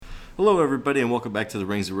Hello, everybody, and welcome back to the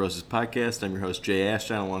Rings of Roses podcast. I'm your host, Jay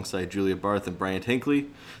Ashton, alongside Julia Barth and Bryant Hinckley.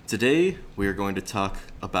 Today, we are going to talk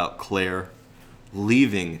about Claire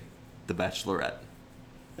leaving The Bachelorette.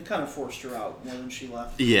 They kind of forced her out more than she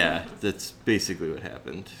left. Yeah, that's basically what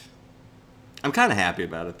happened. I'm kind of happy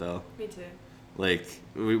about it, though. Me too. Like,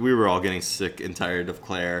 we were all getting sick and tired of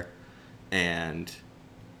Claire, and,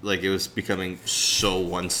 like, it was becoming so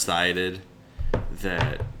one-sided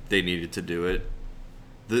that they needed to do it.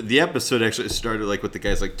 The episode actually started, like, with the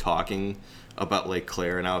guys, like, talking about, like,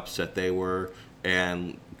 Claire and how upset they were,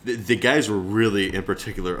 and the guys were really, in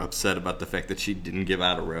particular, upset about the fact that she didn't give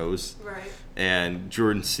out a rose. Right. And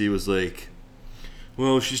Jordan C. was like,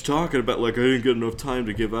 well, she's talking about, like, I didn't get enough time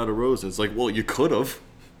to give out a rose. And it's like, well, you could have.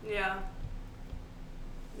 Yeah.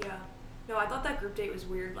 Yeah. No, I thought that group date was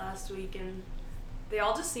weird last week, and they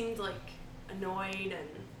all just seemed, like, annoyed, and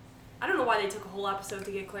I don't know why they took a whole episode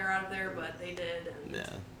to get Claire out of there, but they did, and Yeah.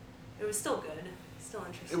 it was still good. Still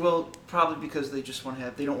interesting. Well, probably because they just want to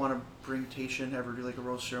have, they don't want to bring Tasha and have her do like a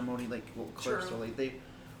rose ceremony like Claire. True. So like they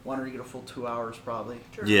want her to get a full 2 hours probably.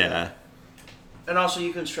 True. Yeah. And also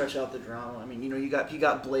you can stretch out the drama. I mean, you know, you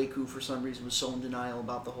got Blake who for some reason was so in denial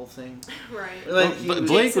about the whole thing. Right. Like Well, Blake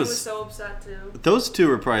Jason was- was so upset, too. Those two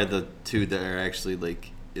are probably the two that are actually, like,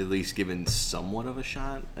 at least given somewhat of a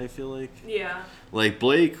shot, I feel like. Yeah. Like,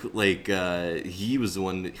 Blake, like, he was the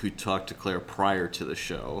one who talked to Claire prior to the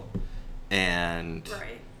show. And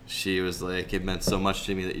Right. she was like, it meant so much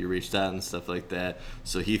to me that you reached out and stuff like that.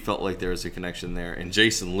 So he felt like there was a connection there. And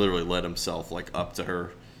Jason literally let himself, like, up to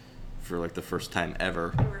her for, like, the first time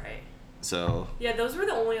ever. Right. So Yeah, those were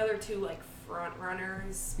the only other two, like, front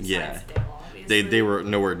runners besides Yeah. Dale, obviously. they were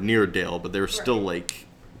nowhere near Dale, but they were still, Right. like,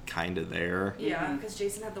 kind of there. Yeah, Mhm. because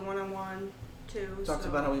Jason had the one-on-one, too. talked so.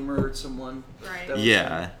 about how he murdered someone. Right. That was-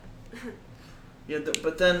 Yeah. Yeah,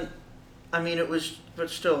 but then, I mean, it was, but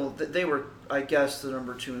still, they were, I guess, the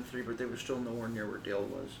number 2 and 3, but they were still nowhere near where Dale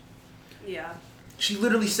was. Yeah. She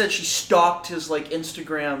literally said she stalked his like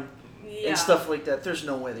Instagram Yeah. and stuff like that. There's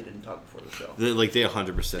no way they didn't talk before the show. They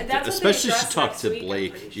 100% And did. that's what they Especially if she addressed talked next to week, I'm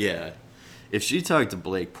Blake. pretty sure. Yeah. If she talked to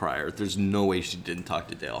Blake prior, there's no way she didn't talk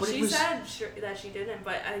to Dale. But it She was- said that she didn't,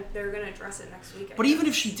 but they're going to address it next week. I But even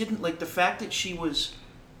guess. if she didn't, like, the fact that she was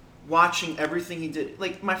watching everything he did,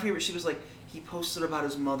 like, my favorite, she was like, he posted about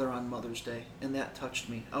his mother on Mother's Day, and that touched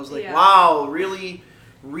me. I was like, Yeah. wow, really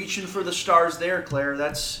reaching for the stars there, Claire.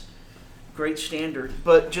 That's great standard.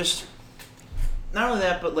 But just, not only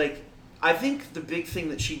that, but, like, I think the big thing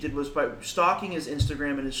that she did was by stalking his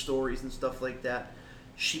Instagram and his stories and stuff like that,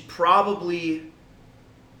 she probably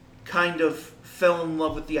kind of fell in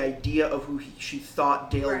love with the idea of who she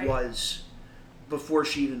thought Dale Right. was before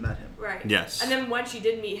she even met him. Right. Yes. And then when she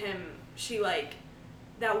did meet him, she, like,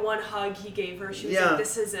 that one hug he gave her, she was Yeah. like,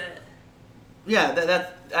 this is it. Yeah,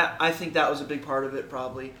 that I think that was a big part of it.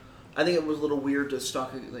 Probably, I think it was a little weird to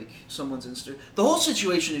stalk like someone's Insta. The whole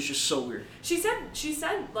situation is just so weird. She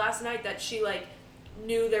said last night that she, like,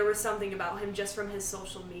 knew there was something about him just from his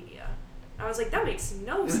social media. I was like, that makes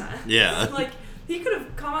no sense. Yeah. Like, he could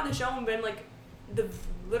have come on the show and been, like, the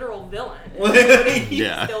literal villain.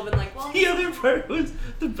 Yeah. Still been like, well, The other part was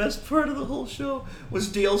the best part of the whole show was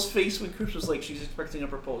Dale's face when Chris was like, "She's expecting a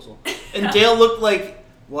proposal," and Dale looked like,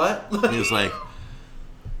 "What?" He was like,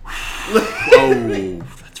 oh,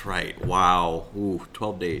 that's right. Wow. Ooh,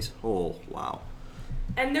 12 days. Oh, wow.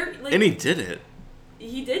 and they're, like, And he did it.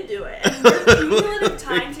 he did do it. And their cumulative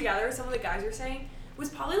time together, some of the guys were saying, was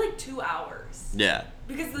probably, like, 2 hours. Yeah.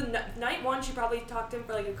 Because the night one, she probably talked to him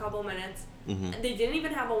for, like, a couple minutes. Mm-hmm. And they didn't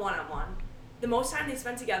even have a one-on-one. The most time they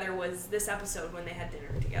spent together was this episode when they had dinner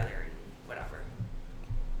together and whatever.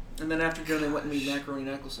 And then after dinner, they went and made macaroni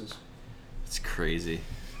necklaces. It's crazy.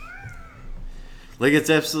 Like, it's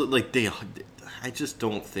absolutely, like, I just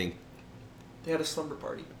don't think, They had a slumber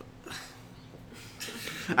party.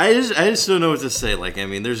 I just don't know what to say. Like, I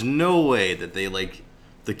mean, there's no way that they, like,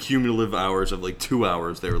 the cumulative hours of, like, 2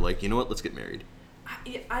 hours, they were like, you know what, let's get married.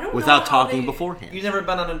 I don't know Without how talking they- beforehand. You've never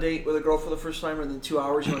been on a date with a girl for the first time, and in 2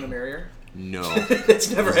 hours you want to marry her? No.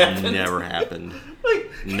 That's never It's happened. Never happened. Like,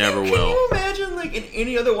 Never can will. you imagine, like, in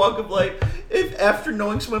any other walk of life, if after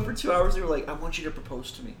knowing someone for 2 hours, they were like, I want you to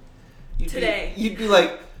propose to me. Today. You'd be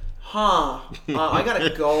like, I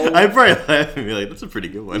gotta go. I'd probably laugh and be like, that's a pretty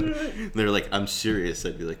good one. And they're like, I'm serious.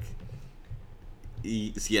 I'd be like,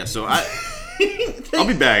 yeah, so I'll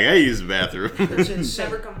be back. I use the bathroom. That's insane.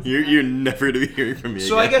 Never comes You're never going to be hearing from me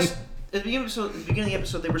So I again. guess at the beginning of the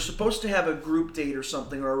episode, they were supposed to have a group date or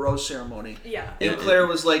something, or a rose ceremony. Yeah. And Claire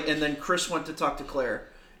was like, and then Chris went to talk to Claire.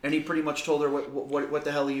 and he pretty much told her, what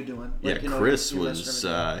the hell are you doing? Yeah, Like, you know, Chris you're was messing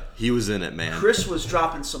everything up. he was in it, man. Chris was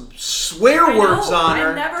dropping some swear I words know, on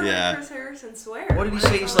her. I never Yeah. heard Chris Harrison swear. What did he when I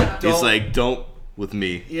say? He's saw like, that. don't- He's like, don't with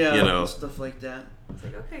me. Yeah, You know. stuff like that. It's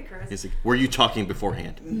like, okay, Chris. He's like, were you talking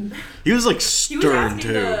beforehand? He was like He was stern asking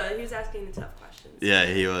too. he was asking the tough questions. Yeah,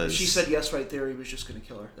 he was. She said yes right there. He was just gonna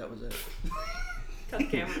kill her. That was it. Cut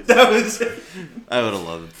cameras. That was it. I would have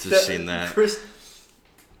loved to have seen that. Chris.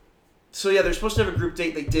 So yeah, they're supposed to have a group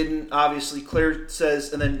date. They didn't. Obviously, Claire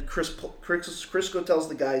says, and then Crisco tells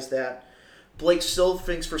the guys that Blake still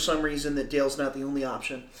thinks for some reason that Dale's not the only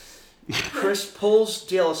option. Chris pulls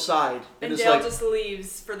Dale aside And is Dale like, just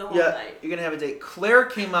leaves for the whole "Yeah, night. you're gonna have a date." Claire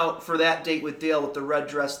came out for that date with Dale with the red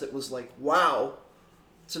dress that was like, "Wow,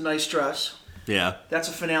 it's a nice dress." Yeah. That's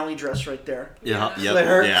a finale dress right there. Yeah. Yeah. Yep.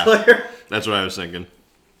 Claire, Yeah. Claire. That's what I was thinking.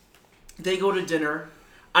 They go to dinner.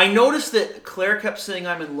 I noticed that Claire kept saying,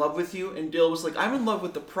 "I'm in love with you," and Dale was like, "I'm in love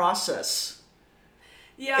with the process."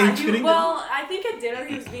 Yeah, Are you kidding me? well, I think at dinner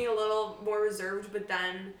he was being a little more reserved, but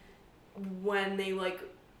then when they were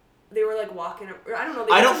like walking, or I don't know.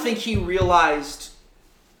 I don't think he realized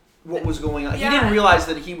what was going on. Yeah. He didn't realize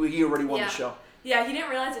that he already won Yeah. the show. Yeah, he didn't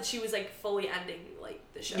realize that she was like fully ending like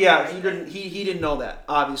the show. Yeah, right he then. didn't. He didn't know that.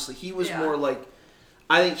 Obviously, he was Yeah. more like.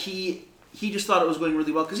 I think he just thought it was going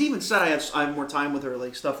really well because he even said, I have more time with her,"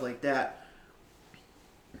 like stuff like that.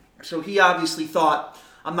 So he obviously thought,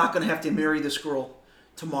 "I'm not going to have to marry this girl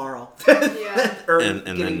tomorrow," Yeah. or And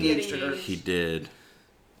get then engaged to her. He did,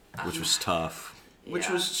 which was tough. Which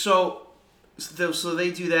Yeah. was so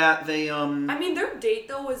they do that. They I mean, their date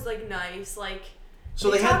though was like nice. Like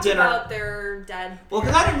so they had talked dinner. about their dead. Well,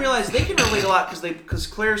 because I didn't realize they can relate a lot because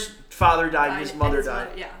Claire's father died and his mother died,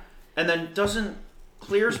 Yeah. and then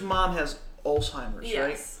Claire's mom has Alzheimer's,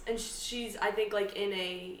 Yes, right? and she's I think like in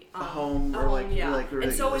a home or like yeah. or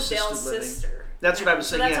and so was assisted Dale's living. sister. That's what I was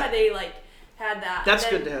So saying. that's Yeah, why they like had that. that's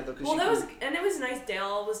And then- good to have though. Cause Well, you it was nice.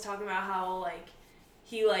 Dale was talking about how like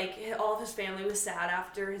he like all of his family was sad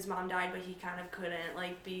after his mom died, but he kind of couldn't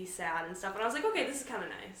like be sad and stuff. And I was like, okay, this is kind of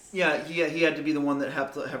nice. yeah, he had to be the one that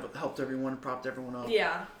helped everyone, propped everyone up.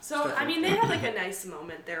 Yeah. So Stuff I like mean, they had like a nice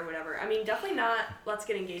moment there, or whatever. I mean, definitely not "let's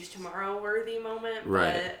get engaged tomorrow" worthy moment,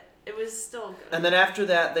 Right. but it was still good. And then after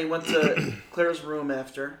that, they went to Claire's room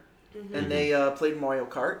after, and they played Mario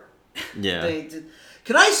Kart. Yeah. They did.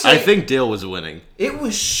 Can I say? I think Dale was winning. It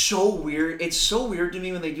was so weird. It's so weird to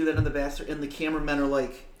me when they do that in the bathroom, and the cameramen are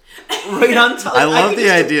like right on top. I love can the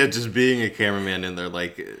just- idea of just being a cameraman in there.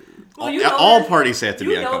 Like, Well, all, you know all there's- parties have to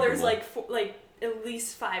be You know, uncomfortable. there's like at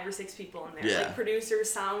least 5 or 6 people in there, Yeah. like producers,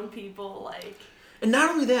 sound people, like. And not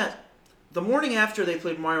only that, the morning after they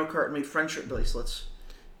played Mario Kart and made friendship bracelets,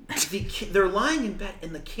 they're lying in bed,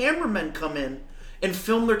 and the cameramen come in and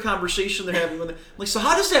film their conversation they're having with them. Like, so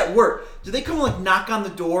how does that work? Do they come like knock on the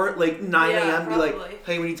door at like 9 Yeah, a.m. and be like, probably.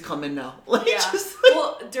 "Hey, we need to come in now"? Like, Yeah. just like,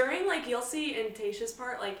 Well, during like you'll see in Tasha's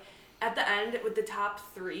part, like at the end with the top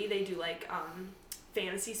 3, they do like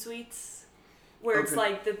fantasy suites, where it's Okay.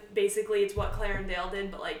 like basically it's what Claire and Dale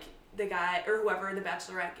did, but like the guy or whoever the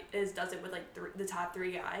Bachelorette is does it with like the top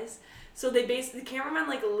 3 guys. So they the cameramen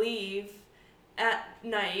like leave at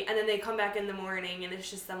night and then they come back in the morning and it's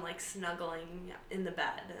just them like snuggling in the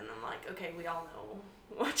bed and I'm like, okay, we all know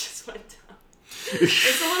what just went down.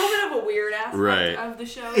 It's a little bit of a weird aspect Right. of the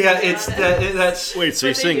show. yeah, to be it's honest. that's Wait, so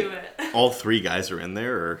But you're they saying do it. all 3 guys are in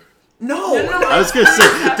there, or? no. No, I was gonna say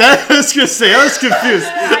that. I was confused.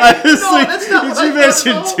 I was No, like, that's not did what you I thought,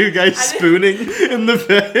 imagine no. 2 guys I spooning in the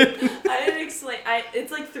bed? I didn't explain.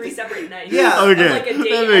 It's like 3 separate nights. Yeah. Of, Okay, like, a date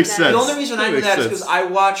that and makes then- sense. The only reason I That knew makes that is sense. because I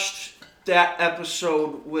watched that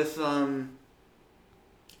episode with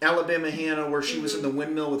Alabama Hannah where she was in the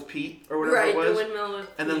windmill with Pete or whatever Right, it was, the windmill with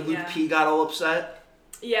and then Pete, Luke yeah. P got all upset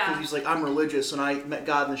because Yeah. he's like, "I'm religious and I met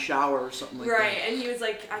God in the shower" or something like Right, and he was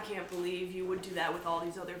like, I can't believe you would do that with all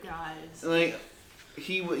these other guys. that. Like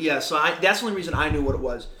so that's the only reason I knew what it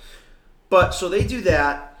was. But so they do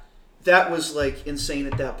that. That was like insane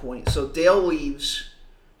at that point. So Dale leaves,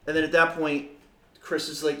 and then at that point, Chris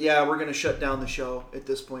is like, "Yeah, we're gonna shut down the show at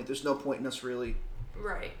this point. There's no point in us really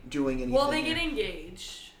Right. doing anything." Well, they here." get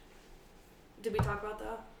engaged. Did we talk about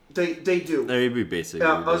that? They do. Maybe basically.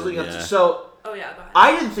 Yeah, I was looking up. Yeah. So Oh yeah, go ahead.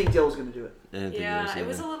 I didn't think Dale was gonna do it I didn't think Yeah, it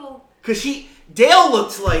was either. a little. because Dale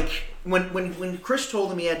looked like when Chris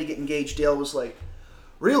told him he had to get engaged, Dale was like,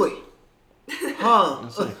 "Really? Huh?"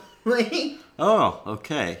 Like, Oh,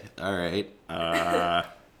 okay, all right.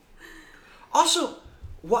 also,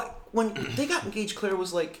 what when they got engaged, Claire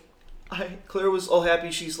was like, Claire was all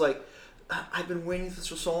happy. She's like, "I've been waiting for this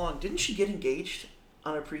for so long." Didn't she get engaged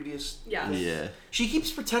on a previous? Yeah. Yeah. She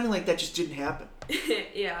keeps pretending like that just didn't happen.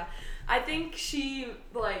 Yeah. I think she,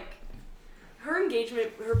 like, her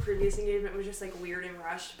previous engagement was just, like, weird and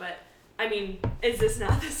rushed, but, I mean, is this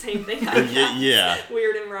not the same thing? I guess? Yeah.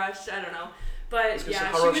 Weird and rushed, I don't know. But,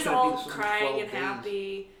 yeah, she was all crying and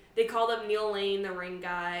happy. They called up Neil Lane, the ring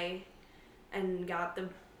guy, and got the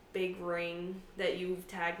big ring that you've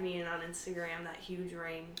tagged me in on Instagram, that huge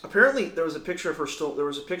ring. Apparently, there was a picture of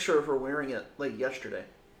her wearing it, like, yesterday.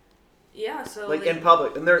 Yeah, so like in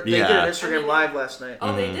public, and they did an Instagram live last night.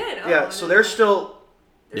 Oh, they did. Oh, yeah, so they're still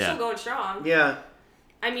going strong. Yeah.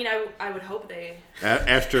 I mean, I would hope they.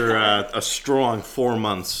 After a strong 4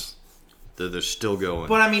 months, they're still going.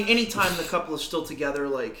 But I mean, anytime the couple is still together,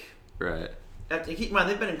 like right. Keep in mind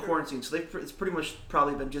they've been in quarantine, so it's pretty much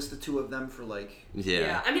probably been just the two of them for like.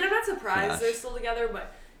 Yeah. I mean, I'm not surprised they're still together,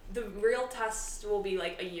 but the real test will be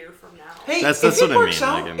like a year from now. Hey, that's if it what works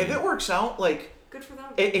I out, mean. if it works out, like. Good for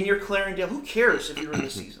them. And you're Claire and Dale. Who cares if you're in the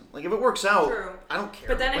season? Like, if it works out, True. I don't care.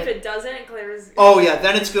 But then if it doesn't, Claire's... Oh, yeah,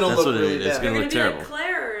 then it's going to look really bad. It's going to look terrible. You're going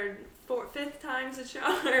to be like, Claire, fifth time's a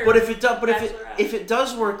charm. But if it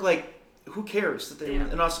does work, like, who cares? That they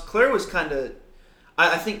And also, Claire was kind of...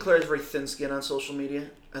 I think Claire's very thin-skinned on social media.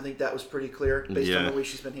 I think that was pretty clear based on the way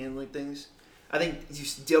she's been handling things. I think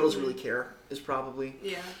Dale doesn't really care, is probably...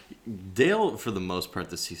 Yeah. Dale, for the most part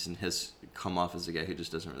this season, has come off as a guy who just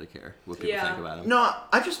doesn't really care what people think about him. No,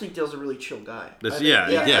 I just think Dale's a really chill guy. That's what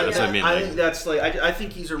I mean. I think that's like... I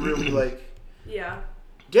think he's a really, like... Yeah.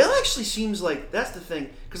 Dale actually seems like... That's the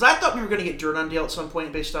thing. Because I thought we were going to get dirt on Dale at some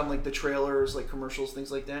point based on, like, the trailers, like, commercials,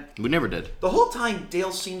 things like that. We never did. The whole time,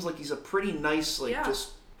 Dale seems like he's a pretty nice, like,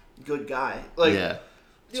 just good guy. Like,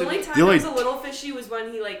 The only time it was a little fishy was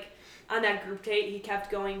when he, like... On that group date, he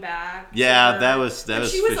kept going back. Yeah, that was she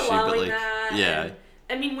was fishy, allowing but like, that. yeah. And,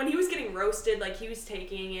 I mean, when he was getting roasted, like he was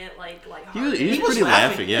taking it like he was pretty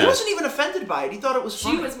laughing. Yeah, he wasn't even offended by it. He thought it was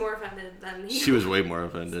funny. She was more offended than he. She was way more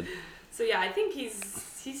offended. So yeah, I think he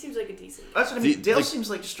seems like a decent guy. That's what I mean. Dale seems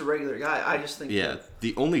like just a regular guy. I just think. Yeah,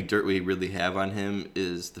 the only dirt we really have on him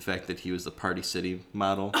is the fact that he was the Party City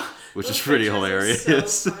model, which is pretty hilarious.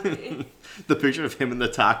 So funny. The picture of him in the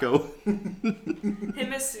taco.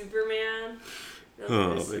 Him as Superman.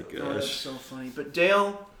 Oh my gosh. Oh, that's so funny. But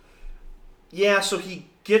Dale, so he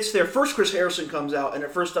gets there. First, Chris Harrison comes out, and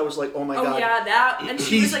at first I was like, oh my God. Oh, yeah, that. And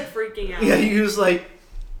she was like freaking out. Yeah, he was like,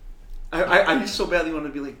 I just so badly wanted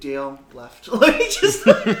to be like, Dale left. Like, just.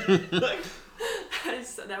 Like,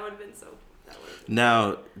 so that would have been so.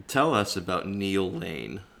 Now, tell us about Neil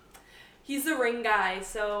Lane. He's the ring guy,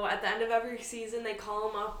 so at the end of every season, they call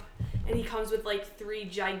him up, and he comes with like 3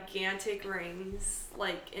 gigantic rings,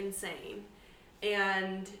 like insane.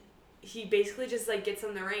 And he basically just like gets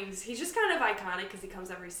them the rings. He's just kind of iconic because he comes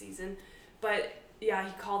every season. But yeah,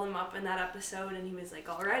 he called him up in that episode and he was like,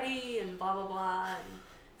 all ready and blah, blah, blah. And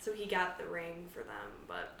so he got the ring for them.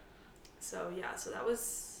 But so yeah, so that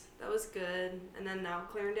was good. And then now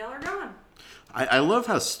Claire and Dale are gone. I love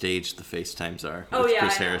how staged the FaceTimes are with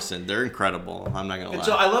Chris Harrison. They're incredible. I'm not going to lie.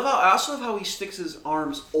 So I also love how he sticks his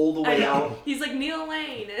arms all the way out. He's like Neil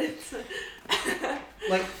Lane.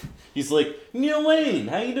 Like... He's like, Neil Lane,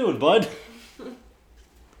 how you doing, bud?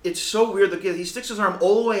 It's so weird. He sticks his arm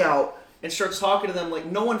all the way out and starts talking to them like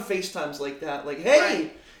no one FaceTimes like that. Like, hey!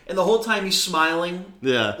 Right. And the whole time he's smiling.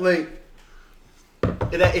 Yeah. Like,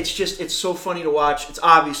 it's so funny to watch. It's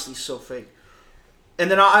obviously so fake. And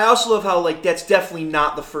then I also love how, like, that's definitely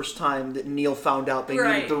not the first time that Neil found out they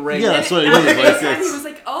needed the ring. Yeah, that's what it was. Like, he was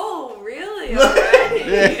like, oh, really? Already?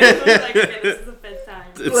 It was like, okay, this is the 5th time.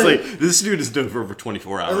 It's like this dude is done for over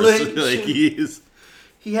 24 hours.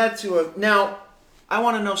 He had to have. Now, I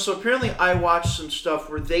want to know. So apparently, I watched some stuff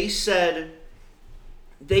where they said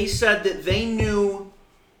that they knew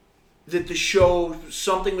that the show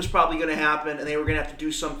something was probably going to happen, and they were going to have to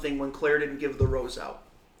do something when Claire didn't give the rose out.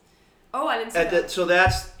 Oh, I didn't see that. So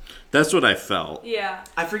that's what I felt. Yeah.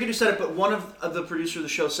 I forget who said it, but one of the producers of the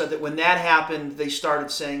show said that when that happened, they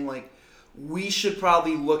started saying like, we should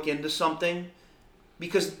probably look into something.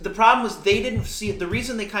 Because the problem was they didn't see it. The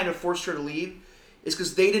reason they kind of forced her to leave is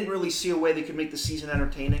because they didn't really see a way they could make the season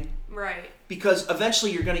entertaining. Right. Because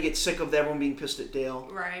eventually you're going to get sick of everyone being pissed at Dale.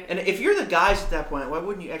 Right. And if you're the guys at that point, why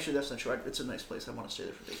wouldn't you? Actually, that's not true. It's a nice place. I want to stay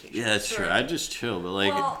there for vacation. Yeah, that's true. I'd just chill. But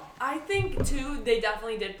like, well, I think too they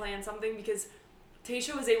definitely did plan something because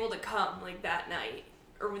Tayshia was able to come like that night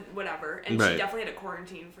or whatever, and she definitely had to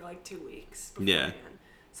quarantine for like 2 weeks beforehand. Yeah.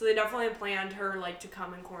 So they definitely planned her like to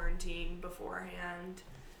come and quarantine beforehand.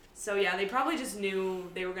 So yeah, they probably just knew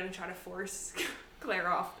they were going to try to force Claire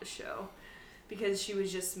off the show because she was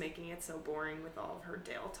just making it so boring with all of her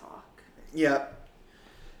Dale talk. Yeah.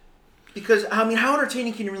 Because I mean, how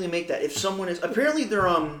entertaining can you really make that if someone is apparently they're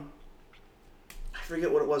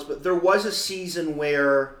forget what it was, but there was a season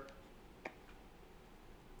where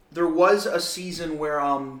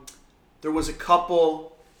there was a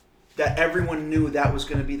couple that everyone knew that was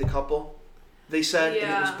going to be the couple. They said,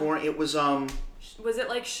 and it was Yeah. born. It was Was it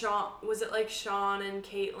like Sean? Was it like Sean and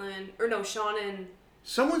Caitlyn? Or no, Sean and.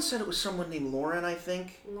 Someone said it was someone named Lauren. I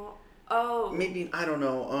think Oh. maybe I don't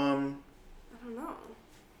know. I don't know. I'm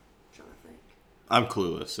trying to think. I'm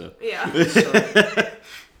clueless. So. Yeah. So,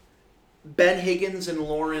 Ben Higgins and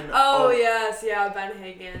Lauren. Oh yes, yeah, Ben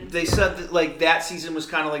Higgins. They said that like that season was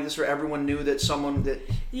kind of like this, where everyone knew that someone that.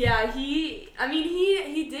 Yeah, he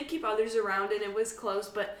did keep others around and it was close,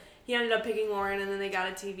 but he ended up picking Lauren and then they got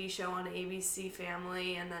a TV show on ABC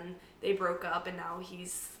Family and then they broke up and now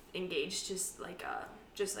he's engaged just like a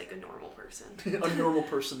normal person. A normal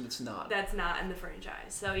person that's not. That's not in the franchise.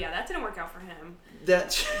 So yeah, that didn't work out for him.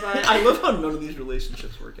 That's. But- I love how none of these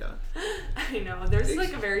relationships work out. I know. There's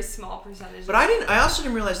like a very small percentage. But I also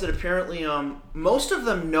didn't realize that apparently most of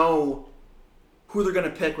them know who they're gonna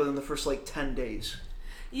pick within the first like 10 days.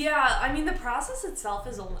 Yeah, I mean the process itself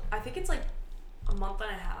is I think it's like a month and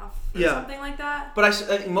a half or Yeah. something like that. But I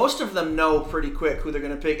think most of them know pretty quick who they're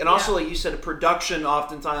gonna pick, and also Yeah. like you said, production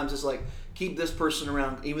oftentimes is like keep this person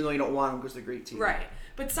around even though you don't want them because they're great TV. Right.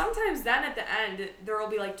 But sometimes then at the end there will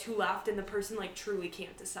be like two left and the person like truly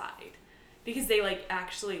can't decide because they like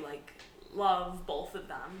actually like love both of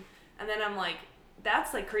them. And then I'm like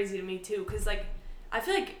that's like crazy to me too cuz like I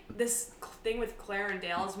feel like this thing with Claire and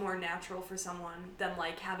Dale is more natural for someone than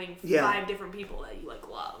like having Yeah. 5 different people that you like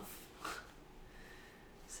love.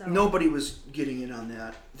 So Nobody was getting in on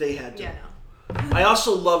that. They had to. yeah, no. I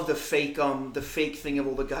also love the fake thing of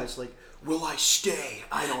all the guys like, will I stay?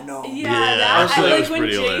 I don't know. Yeah, Yeah, that, that like was when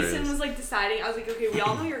pretty Jason hilarious. was like deciding, I was like, okay, we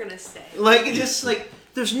all know you're gonna stay. Like it just like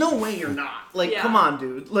there's no way you're not. Like Yeah. come on,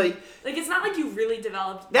 dude. Like Like it's not like you really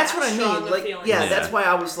developed. that's that what I strong mean. of Like feelings. yeah, Yeah. that's why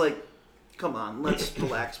I was like, come on, let's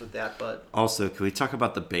relax with that. But Also, can we talk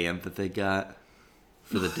about the band that they got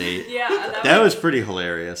for the date? Yeah, That was pretty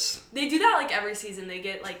hilarious. They do that like every season. They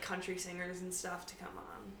get like country singers and stuff to come on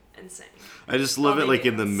and sing. I just love While it they like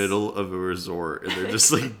in the dance. middle of a resort and they're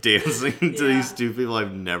just like dancing to Yeah. these two people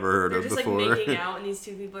I've never heard They're of just before. like making out, and these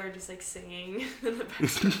two people are just like singing in the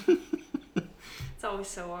background. It's always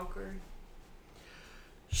so awkward.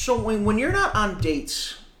 so when you're not on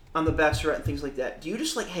dates on the Bachelorette and things like that, do you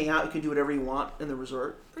just like hang out? You can do whatever you want in the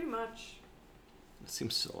resort. Pretty much. It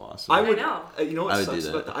seems so awesome. I would. know. You know what I would do sucks that.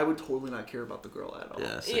 about that? I would totally not care about the girl at all.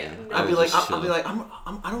 Yeah, same. Yeah, no. I'd be would like, just I'll be chill. like,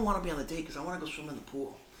 I don't want to be on the date because I want to go swim in the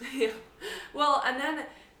pool. Yeah. Well, and then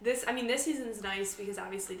this season's nice because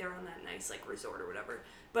obviously they're on that nice like resort or whatever.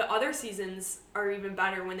 But other seasons are even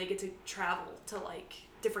better when they get to travel to like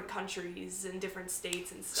different countries and different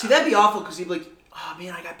states and stuff. See, that'd be awful because he'd be like, oh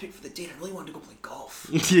man, I got picked for the date. I really wanted to go play golf.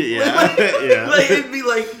 yeah, yeah. Like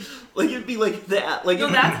it'd be like that. Like No,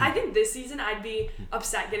 it'd- that's. I think this season I'd be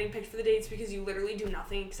upset getting picked for the dates because you literally do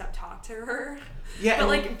nothing except talk to her. yeah. But and-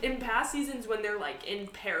 like in past seasons when they're like in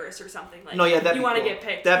Paris or something, like No, yeah, that'd you be want to cool. get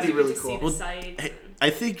picked. That'd 'cause be you get really to cool. See the Well, sights. Hey, And, I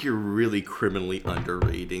think you're really criminally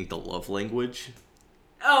underrating the love language.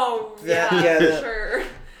 oh That- yeah, yeah, for that- sure.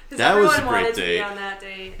 Because That was everyone a great wanted to date. be on that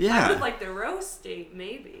date. Yeah. I would like the roast date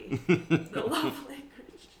maybe. The love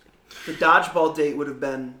language. the dodgeball date would have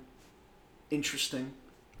been interesting.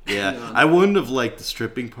 Yeah, Yeah. I wouldn't have liked the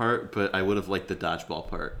stripping part, but I would have liked the dodgeball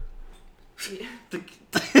part. Yeah.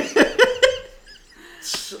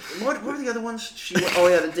 So, what were the other ones? Oh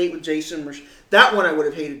yeah, the date with Jason. That one I would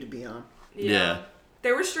have hated to be on. Yeah.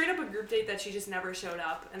 There was straight up a group date that she just never showed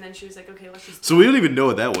up, and then she was like, "Okay, let's just." So we don't even know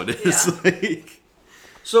what that one is. Yeah. Like,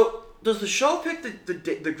 So does the show pick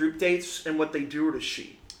the group dates and what they do, or does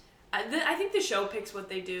she? I think the show picks what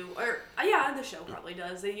they do, or yeah, the show probably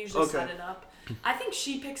does. They usually Okay. set it up. I think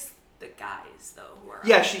she picks the guys though. Who are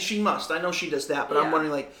Yeah, she must. I know she does that, but I'm Yeah.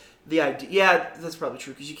 wondering like the idea. Yeah, that's probably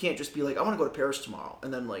true because you can't just be like, I want to go to Paris tomorrow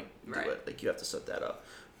and then like do Right. it. Like you have to set that up.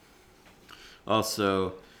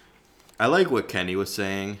 also, I like what Kenny was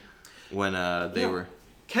saying when they Yeah. were.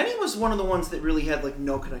 Kenny was one of the ones that really had like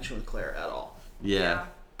no connection with Claire at all. Yeah, Yeah.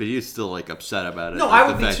 but he was still like upset about it. No, like, I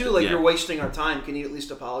the would be fact too. that- Like yeah. you're wasting our time. Can you at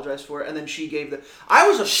least apologize for it? And then she gave the. I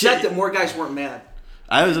was upset Shit. that more guys weren't mad.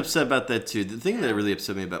 I was upset about that too. The thing that really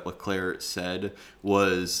upset me about what Claire said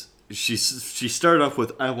was she started off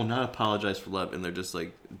with, "I will not apologize for love," and they're just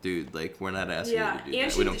like, "Dude, like we're not asking Yeah, you to do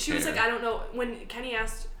and that. We don't she was care." like, "I don't know." When Kenny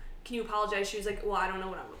asked, "Can you apologize?" She was like, "Well, I don't know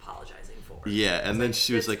what I'm apologizing for." Yeah, and then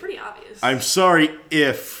she was It's like, pretty obvious. "I'm sorry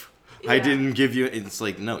if I Yeah. didn't give you." It's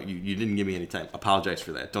like, no, you didn't give me any time. Apologize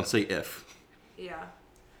for that. Don't say if. Yeah.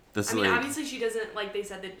 That's I mean, like, obviously she doesn't, like they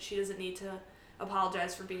said that she doesn't need to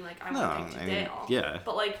apologize for being like, I No, want to pick I mean, Dale. yeah.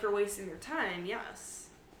 But like for wasting your time, yes.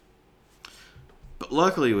 But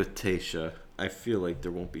luckily with Tayshia, I feel like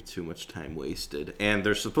there won't be too much time wasted. And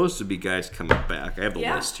there's supposed to be guys coming back. I have the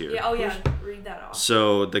Yeah. list here. Yeah. Oh yeah. Read that off.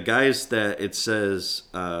 So the guys that it says,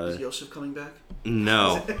 Is Yosef coming back?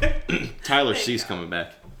 no, Tyler Thank C's God. coming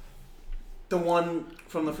back. The one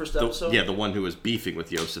from the first episode? The one who was beefing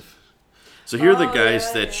with Yosef. So here are the Oh, guys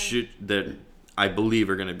yeah, that yeah. that I believe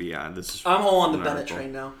are going to be on. This is I'm all on the an Bennett article.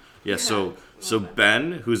 train now. Yeah. So Love it.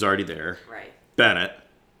 Ben, who's already there, Right. Bennett,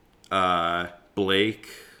 Blake,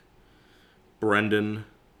 Brendan,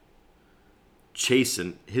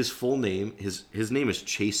 Chasen. His full name, his name is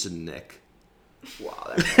Chasen Nick.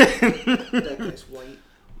 Wow, that guy's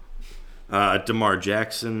white. DeMar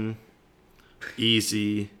Jackson,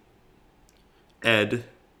 Easy, Ed.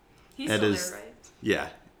 He's Ed still is- there, right? Yeah.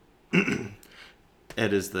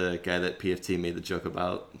 Ed is the guy that PFT made the joke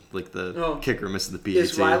about, like the Oh. kicker missing the PAT.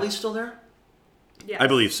 Is Riley still there? Yes. I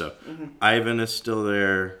believe so. Mm-hmm. Ivan is still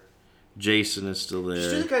there. Jason is still Just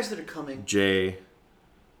do the there. guys that are coming. Jay.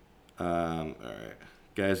 All right.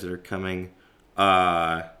 Guys that are coming.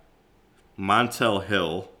 Montel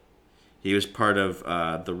Hill. He was part of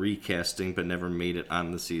the recasting, but never made it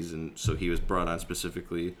on the season, so he was brought on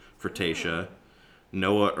specifically for Tayshia.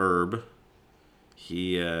 Noah Erb.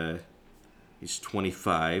 He's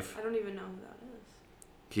 25. I don't even know who that is.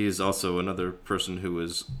 He's also another person who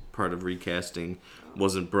was part of recasting,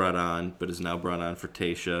 wasn't brought on, but is now brought on for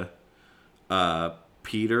Tayshia.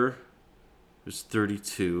 Peter, who's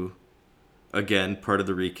 32. Again, part of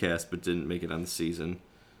the recast, but didn't make it on the season.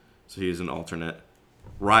 So he's an alternate.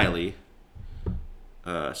 Riley.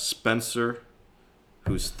 Spencer,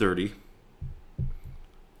 who's 30.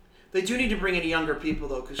 They do need to bring in younger people,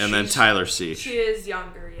 though. And then Tyler C. She is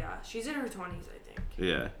younger, yeah. She's in her 20s, I think.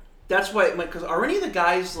 Yeah. That's why, because are any of the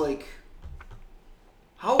guys, like,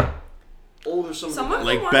 how old are some of Some the of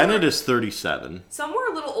guys? them Like, Bennett is 37. Some were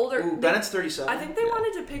a little older. Ooh, Bennett's 37. I think they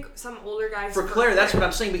wanted to pick some older guys. For Claire, that's what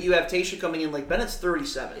I'm saying, but you have Tasha coming in, like, Bennett's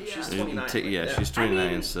 37. Yeah. She's 29. Yeah, like, she's 29,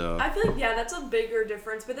 I mean, so... I feel like, yeah, that's a bigger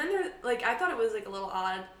difference. But then there, like, I thought it was, like, a little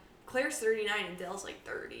odd. Claire's 39 and Dale's, like,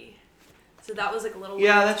 30. So that was, like, a little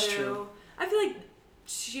Yeah, weird, that's too. true. I feel like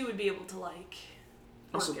she would be able to, like...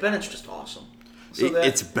 Also, work it Bennett's out. just awesome. So that,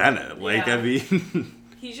 It's Bennett. Like, Yeah. I mean...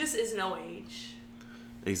 He just is no age.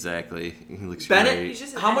 Exactly. He looks Bennett, great. He's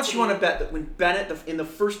just an how much you entity. want to bet that when Bennett, in the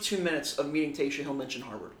first 2 minutes of meeting Tasha, he'll mention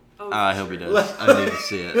Harvard? Oh, I for hope he sure. does. I need to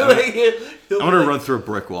see it. He'll I'm gonna like, run through a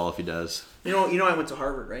brick wall if he does. You know, I went to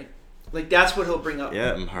Harvard, right? Like, that's what he'll bring up.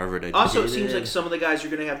 Yeah, I'm Harvard educated. Also, it seems like some of the guys are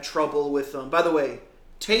going to have trouble with By the way,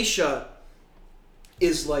 Tasha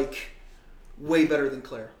is, like, way better than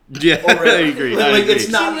Claire. Yeah, Oh, really? I agree. Like, I agree. it's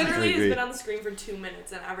not- She literally I has agree. been on the screen for 2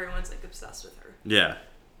 minutes and everyone's, like, obsessed with her. Yeah,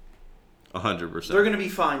 100%. They're going to be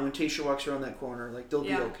fine when Tasha walks around that corner. Like, they'll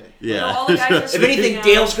Yeah. be okay. Yeah. You know, all the guys are If anything, freaking out.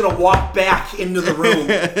 Dale's going to walk back into the room.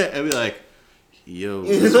 I'd be like, yo,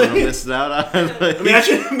 this what I'm missing out on? Like,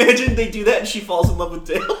 Imagine they do that and she falls in love with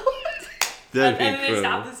Dale. that'd be And then they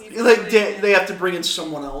stop incredible. the season. Like, they have to bring in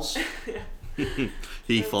someone else.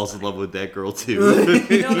 He falls in love with that girl too.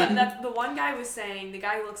 No, that's the one guy was saying, the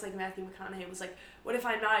guy who looks like Matthew McConaughey was like, what if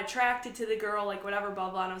I'm not attracted to the girl, like whatever, blah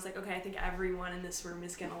blah. And I was like, okay, I think everyone in this room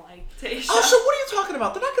is gonna like Tasha. Also, what are you talking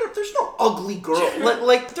about? They're not gonna. There's no ugly girl.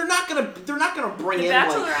 Like they're not gonna bring The in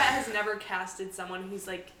Bachelorette like. has never casted someone who's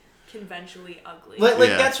like conventionally ugly, Like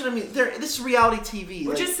Yeah. that's what I mean. This is reality TV.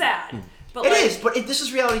 which like, is sad. But It like, is, but this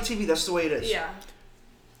is reality TV. That's the way it is. yeah.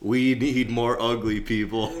 We need more ugly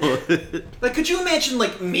people. Like, could you imagine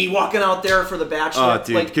like me walking out there for the Bachelor? Oh,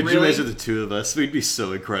 dude, like, could really? you imagine the two of us? We'd be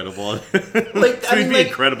so incredible. Like, We'd be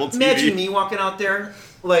incredible TV. Imagine me walking out there,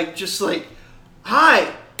 like, just like,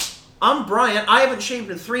 hi, I'm Brian. I haven't shaved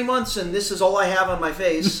in 3 months, and this is all I have on my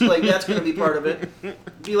face. Like, that's gonna be part of it.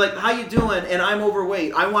 Be like, how you doing? And I'm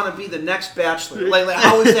overweight. I want to be the next Bachelor. Like,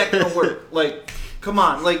 how is that gonna work? Like, come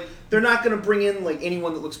on. Like, they're not gonna bring in like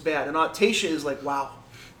anyone that looks bad. And Tasha is like, wow.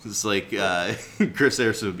 It's like Chris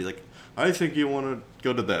Harrison would be like, I think you want to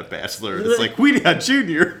go to that Bachelor. And it's like, we got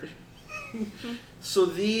Junior.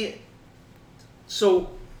 So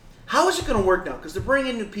how is it gonna work now? Because they're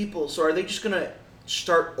bringing in new people. So are they just gonna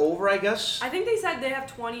start over? I guess. I think they said they have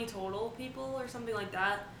 20 total people or something like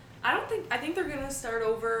that. I think they're gonna start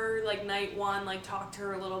over like night one, like talk to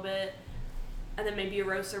her a little bit, and then maybe a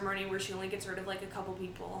rose ceremony where she only gets rid of like a couple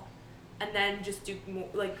people, and then just do more,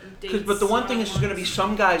 like dates. But the one thing is, there's going to be one-on-ones.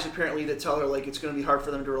 some guys apparently that tell her like it's going to be hard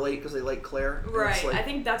for them to relate because they like Claire. And it's Right. like- I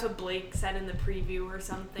think that's what Blake said in the preview or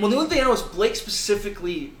something. well, the only thing I know is Blake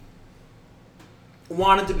specifically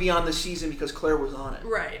wanted to be on the season because Claire was on it.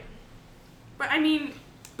 Right. But I mean,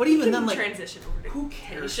 But We even can then, like, transition over to who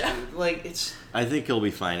cares, Taysha. dude? Like, it's I think he'll be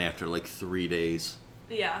fine after like 3 days.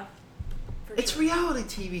 Yeah. For it's sure. reality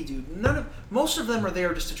TV, dude. Most of them are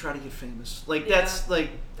there just to try to get famous. Like, Yeah. that's like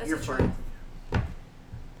That's you're the fine. truth.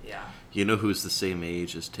 Yeah. You know who's the same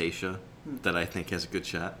age as Tasha Hmm. that I think has a good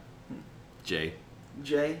shot? Jay.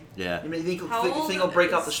 Jay, Yeah, you think How old he'll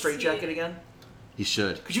break out the is straight he? jacket again? he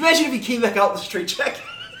should. Could you imagine if he came back out with the straight jacket?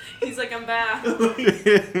 He's like, I'm back.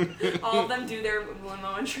 All of them do their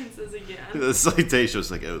limo entrances again. It's like Tasha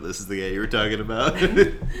was like, oh, this is the guy you were talking about.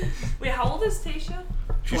 Wait, how old is Taysha?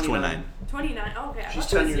 She's 29. 29. Oh, okay. I She's thought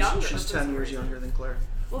she 10 was years. younger She's for 10 some years reason. younger than Claire.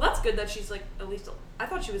 Well, that's good that she's like at least. I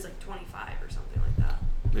thought she was like 25 or something like that.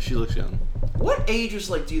 But she looks young. What age is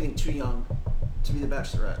do you think too young to be the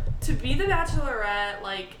Bachelorette? To be the Bachelorette,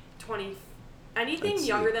 like 20, anything I'd say-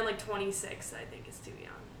 younger than like 26, I think is too young.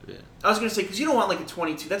 Yeah. I was gonna say because you don't want like a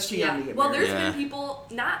 22. That's too young to get Well, married. there's Yeah. been people,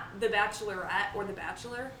 not the Bachelorette or the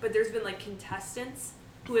Bachelor, but there's been like contestants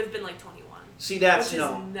who have been like 21. See, that's which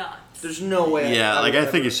no. is nuts. There's no way. Yeah, I like would I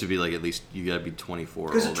think ever- it should be like at least you gotta be 24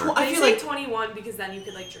 or 'Cause older. I They feel say like 21 because then you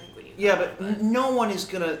could like drink when you. Yeah, come, but no one is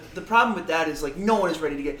gonna. The problem with that is like no one is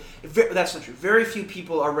ready to get. That's not true. Very few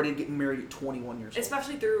people are ready to get married at 21 years old.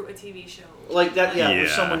 especially through a TV show. Like that, yeah, with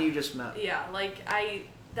Yeah. someone you just met. Yeah,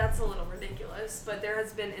 that's a little ridiculous, but there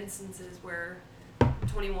has been instances where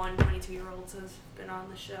 21, 22-year-olds have been on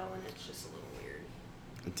the show, and it's just a little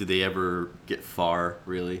weird. Did they ever get far,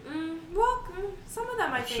 really? Some of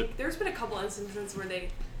them I think. Should- There's been a couple instances where they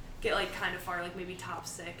get like kind of far, like maybe top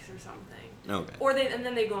 6 or something. Okay. Or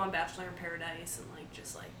then they go on Bachelor in Paradise and like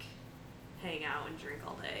just like hang out and drink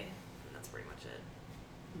all day, and that's pretty much it.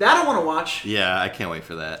 That I want to watch Yeah, I can't wait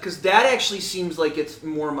for that. because that actually seems like it's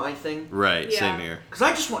more my thing. Right, Yeah. same here. Because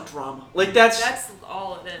I just want drama. Like that's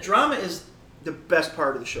all it is. drama is the best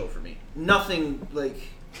part of the show for me. Nothing like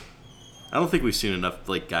I don't think we've seen enough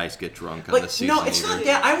like guys get drunk on this season. no, it's either. not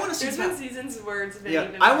that. I want to see. There's been seasons where it's been Yeah,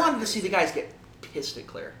 even I more wanted to see the crazy. guys get pissed at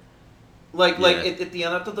Claire. Like Yeah. at the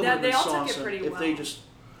end, I thought that would Yeah, have they been all so took it awesome pretty if they well. just.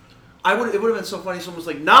 It would have been so funny. If someone was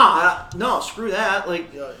like, "Nah, no, screw that."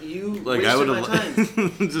 Like you Like I wasted would my time.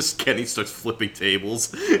 have just Kenny starts flipping tables.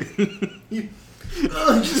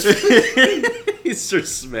 Just- He starts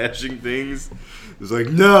smashing things. He's like,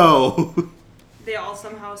 no. They all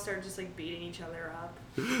somehow start just like beating each other up.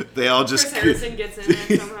 They all Chris just Harrison gets in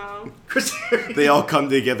it somehow. Chris, they all come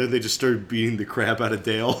together. They just start beating the crap out of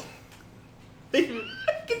Dale. can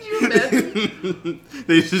you imagine?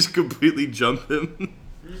 They just completely jump him.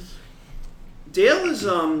 Dale is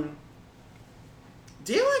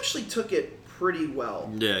Dale actually took it pretty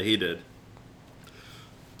well. Yeah, he did.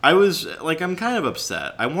 I was like, I'm kind of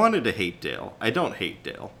upset. I wanted to hate Dale. I don't hate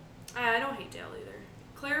Dale. I don't hate Dale either.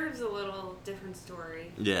 Claire's a little different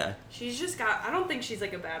story. Yeah. She's just got. I don't think she's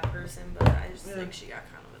like a bad person, but I just Yeah. think she got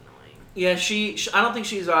kind of annoying. Yeah, she I don't think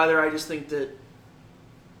she's either. I just think that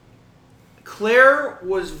Claire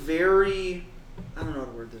was very. I don't know how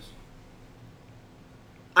to word this.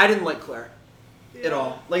 I didn't like Claire at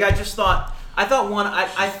all. Like I just thought. I thought one.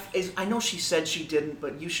 I know she said she didn't,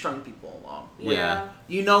 but you strung people along. Yeah.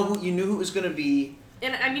 You knew who it was gonna be.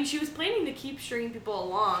 And I mean, she was planning to keep stringing people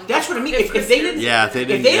along. That's what I mean. If they didn't, Yeah, if they if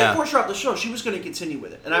didn't- they yeah. didn't force her off the show, she was gonna continue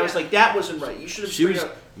with it. And I was Yeah. like, that wasn't right. You should have. She was straight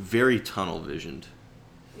up- very tunnel visioned.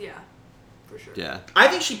 Yeah, for sure. Yeah. I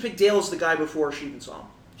think she picked Dale as the guy before she even saw him.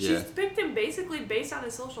 She's Yeah. picked him basically based on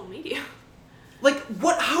his social media. Like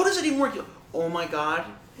what? How does it even work? Oh my god.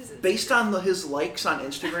 His Based on his likes on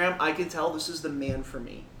Instagram, I can tell this is the man for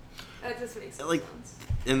me. That just makes Like- sense.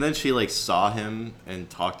 And then she like saw him and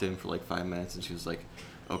talked to him for like 5 minutes, and she was like,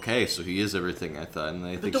 "Okay, so he is everything I thought." And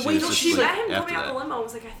I think the she way was that just she like met him after coming out the that. limo. I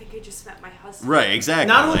was like, I think I just met my husband. Right, exactly.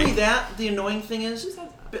 Not like, only that, the annoying thing is, Who said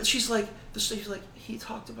that? but she's like, he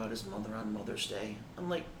talked about his mother on Mother's Day. I'm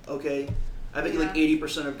like, okay. I bet you like Yeah.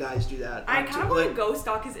 80% of guys do that. I kind of want to like, go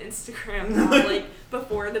stalk his Instagram now, like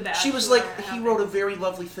before the Bachelor. she was like, he happened. wrote a very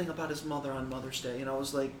lovely thing about his mother on Mother's Day, and I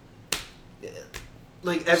was like,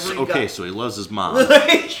 like every okay, guy. so he loves his mom.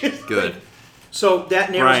 Like, Good. So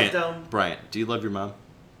that narrows it down. Bryant, do you love your mom?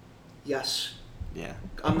 Yes. Yeah.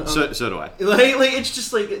 I'm, So do I. like it's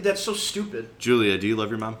just like that's so stupid. Julia, do you love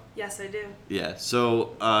your mom? Yes, I do, Yeah.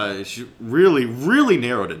 So she really, really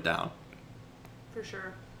narrowed it down. for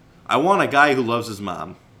sure. I want a guy who loves his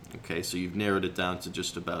mom. Okay, so you've narrowed it down to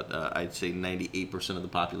just about, I'd say, 98% of the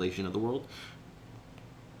population of the world.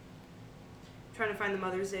 Trying to find the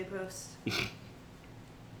Mother's Day post.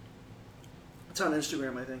 It's on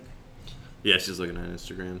Instagram, I think. Yeah, she's looking on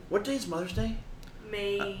Instagram. What day is Mother's Day?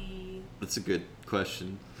 May That's a good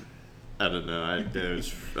question. I don't know.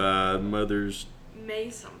 There's Mother's May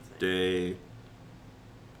something. Day.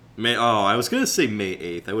 I was gonna say May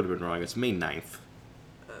 8th. I would have been wrong. It's May 9th.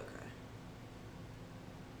 Okay.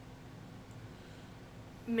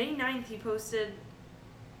 May 9th, he posted,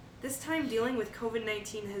 "This time dealing with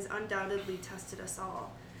COVID-19 has undoubtedly tested us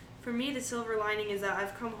all. For me, the silver lining is that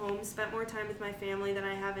I've come home, spent more time with my family than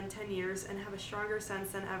I have in 10 years, and have a stronger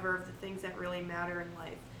sense than ever of the things that really matter in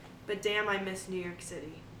life. But damn, I miss New York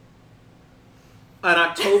City." On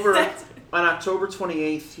October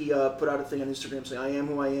 28th, he put out a thing on Instagram saying, "I am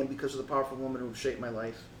who I am because of the powerful woman who shaped my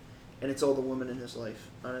life," and it's all the women in his life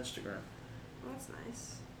on Instagram. Well, that's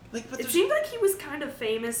nice. Like, but It seemed like he was kind of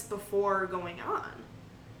famous before going on.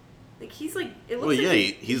 Like, he's like, it looks Well, like yeah,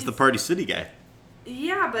 he's the Party City guy.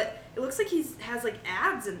 Yeah, but it looks like he has like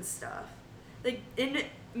ads and stuff. Like in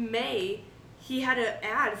May, he had an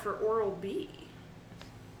ad for Oral-B.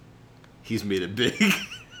 He's made it big.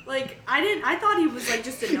 Like I thought he was like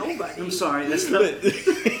just a nobody. I'm sorry, that's not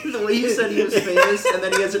the way you said he was famous, and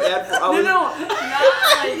then he has an ad for. No, not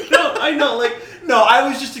like. No, I know, no, I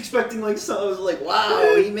was just expecting I was like,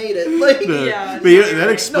 wow, he made it. Like, Yeah, But yeah, that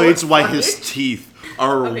explains No, why it's his fine. teeth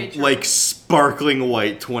are Okay, true. like sparkling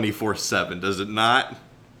white 24/7. Does it not?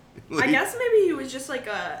 I guess maybe he was just like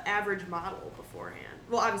a average model beforehand.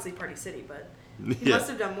 Well, obviously Party City, but he Yeah. must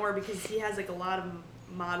have done more because he has like a lot of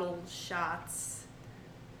model shots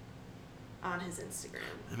on his Instagram.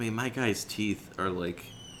 I mean, my guy's teeth are like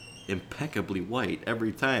impeccably white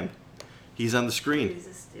every time he's on the screen. Who's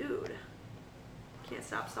this dude? Can't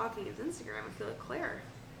stop stalking his Instagram. I feel like Claire.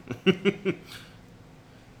 Maybe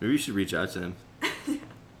you should reach out to him. I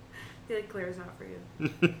feel like Claire's not for you.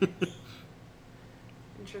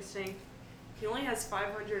 Interesting. He only has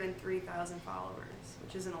 503,000 followers,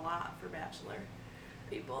 which isn't a lot for Bachelor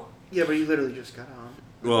people. yeah, but he literally just got on.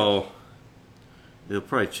 Well, it'll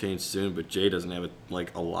probably change soon, but Jay doesn't have it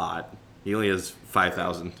like a lot. He only has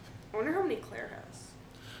 5,000. I wonder how many Claire has.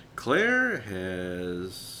 Claire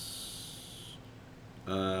has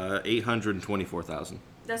 824,000.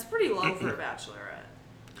 That's pretty low for a Bachelorette.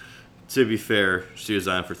 To be fair, she was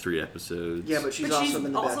on for 3 episodes. Yeah, but she's But she's also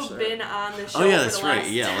been the also Bachelor. been on the show. Oh yeah, for that's the right. last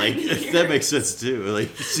Yeah, 10 like years. that makes sense too. Like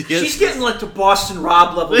She's getting like to Boston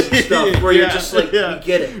Rob levels and stuff, where you're just like, yeah. we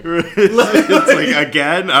get it. It's like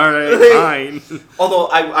again. All right, fine. Although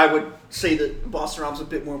I would say that Boston Rob's a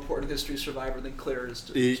bit more important to History Survivor than Claire is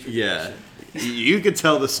to History Yeah, Nation. you could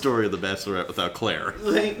tell the story of the Bachelorette without Claire.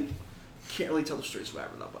 Like, can't really tell the story of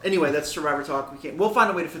Survivor though. Anyway, that's Survivor talk. We'll find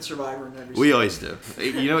a way to fit Survivor in every. We season. always do.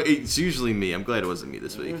 You know, it's usually me. I'm glad it wasn't me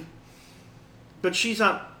this week. But she's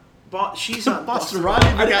on. She's on Boston Rob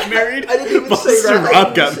even got married. I didn't even Boston say that.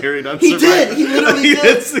 Rob got married on He Survivor. did. He literally did.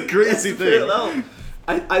 That's the crazy thing. No.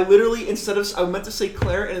 I literally I meant to say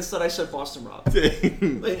Claire and instead I said Boston Rob.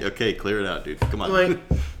 Okay, clear it out, dude. Come on. Like,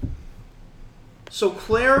 so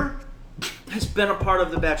Claire has been a part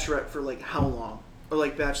of the Bachelorette for like how long? Or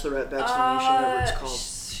like Bachelorette, Bachelor Nation, whatever it's called.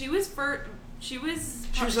 She's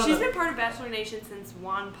been part of Bachelor Nation since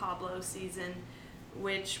Juan Pablo season,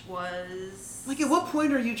 which was Like, at what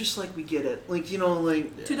point are you just like, we get it? Like, you know,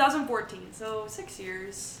 like. 2014, so 6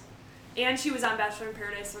 years. And she was on Bachelor in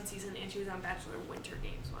Paradise one season, and she was on Bachelor Winter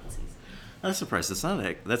Games one season. I'm surprised.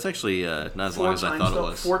 That's actually not as 4 long as I times, thought it though,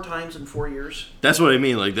 was. 4 times in 4 years. That's what I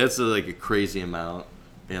mean. Like that's like a crazy amount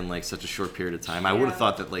in like such a short period of time. I would have Yeah.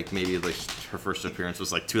 thought that like maybe like her first appearance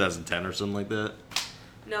was like 2010 or something like that.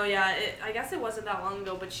 No, yeah, I guess it wasn't that long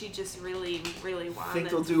ago, but she just really, really I wanted think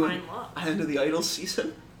to they'll do find an love. End of the Idol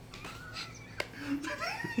season.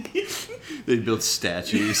 They build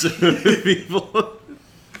statues of people.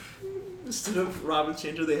 Instead of Robin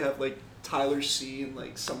Changer, they have like Tyler C and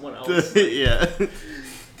like someone else. Yeah.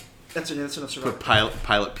 That's enough Survivor. Put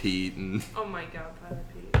Pilot Pete and Oh my god, Pilot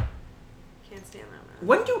Pete. Can't stand that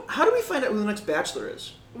man. How do we find out who the next Bachelor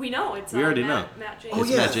is? We know, it's We already Matt James. Oh,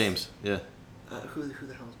 it's yeah. Matt James. Yeah. Who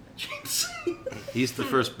the hell is Matt James? He's the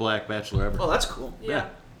first black bachelor ever. Oh, that's cool. Yeah.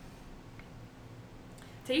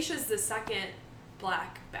 Tasha's the second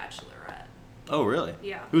black bachelorette. Oh, really?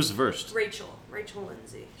 Yeah. Who's the first? Rachel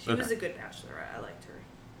Lindsay. She Okay. was a good bachelorette. I liked her.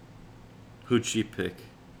 Who'd she pick?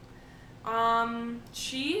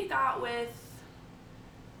 She got with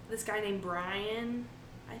this guy named Brian,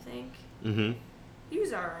 I think. Mm-hmm. He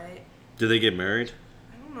was alright. Did they get married?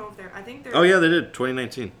 I don't know if I think they're. Oh, yeah, they did.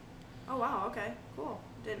 2019. Oh, wow, okay. Cool.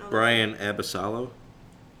 Didn't know Brian Abasolo.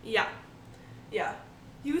 that. Yeah. Yeah.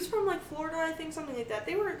 He was from, like, Florida, I think, something like that.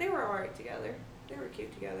 They were alright together. They were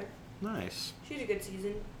cute together. Nice. She's a good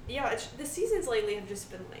season. Yeah, the seasons lately have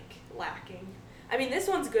just been, like, lacking. I mean, this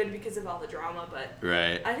one's good because of all the drama, but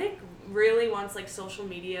Right. I think really once, like, social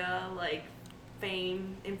media, like,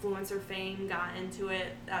 fame, influencer fame got into it,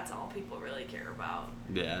 that's all people really care about.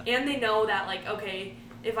 Yeah. And they know that, like, okay,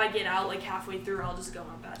 if I get out like halfway through, I'll just go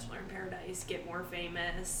on Bachelor in Paradise, get more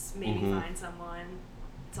famous, maybe find someone.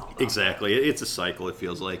 It's all about Exactly. It's a cycle, it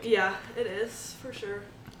feels like. that. Yeah, it is for sure.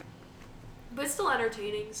 But it's still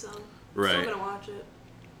entertaining, so I'm Right. still gonna watch it.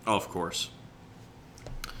 Oh, of course.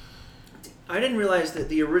 I didn't realize that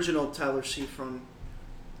the original Tyler C. from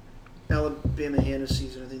Alabama Hannah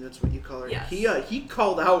season, I think that's what you call her. Yes. He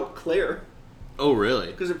called out Claire Oh, really?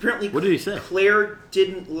 because apparently What did he say? Claire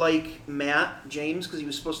didn't like Matt James because he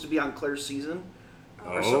was supposed to be on Claire's season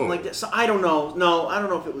or something like that. So I don't know. No, I don't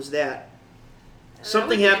know if it was that. That Something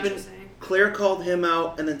would be happened. interesting. Claire called him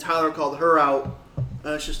out, and then Tyler called her out.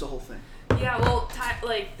 It's just a whole thing. Yeah, well,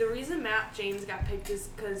 like the reason Matt James got picked is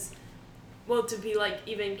because, well, to be like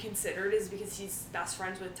even considered is because he's best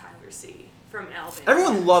friends with Tyler C. from Alabama.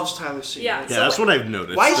 Everyone loves Tyler C. Yeah. Like, Yeah, So, that's like, what I've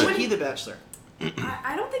noticed. why that- isn't he the Bachelor?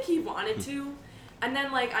 I don't think he wanted to, and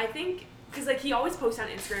then like I think because like he always posts on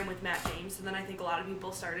Instagram with Matt James, so then I think a lot of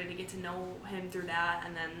people started to get to know him through that,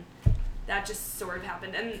 and then that just sort of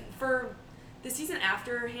happened. And for the season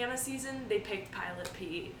after Hannah's season, they picked Pilot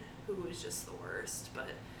Pete, who was just the worst. But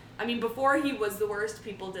I mean, before he was the worst,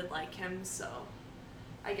 people did like him, so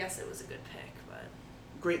I guess it was a good pick. But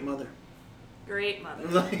Great mother. great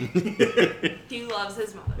mother. He loves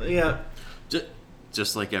his mother. Yeah.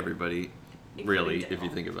 Just like everybody, Including really, Dale. if you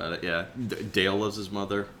think about it. Yeah. Dale loves his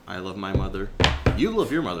mother. I love my mother. You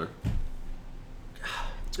love your mother.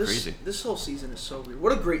 Crazy. This whole season is so weird.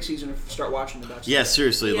 What a great season to start watching The Bachelor. Yeah,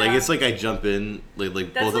 seriously. Like, Yeah. it's like I jump in, like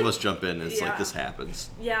That's both of like- us jump in, and it's yeah. like this happens.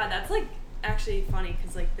 Yeah, that's like actually funny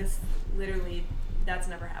because like this literally that's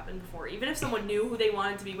never happened before. Even if someone knew who they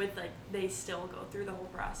wanted to be with, like they still go through the whole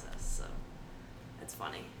process. So that's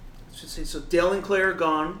funny. I should say, so Dale and Claire are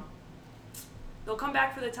gone. They'll come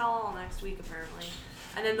back for the tell-all next week apparently,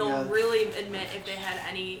 and then they'll Yeah. really admit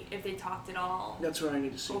if they talked at all. That's what I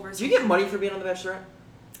need to see. Over Do you get social money media. for being on The Bachelorette?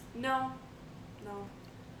 No,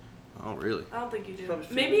 Oh, really? I don't think you do. Probably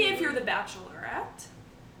should Maybe do if that. you're the Bachelorette,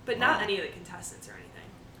 but not Wow. any of the contestants or anything.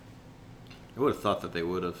 I would have thought that they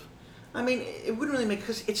would have. I mean, it wouldn't really make,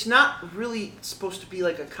 because it's not really supposed to be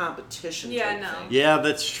like a competition. Yeah, type no. thing. Yeah,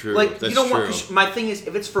 that's true. Like that's you don't true. want. 'Cause my thing is,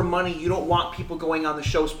 if it's for money, you don't want people going on the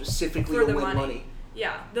show specifically For to the win money.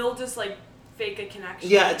 Yeah, they'll just like fake a connection.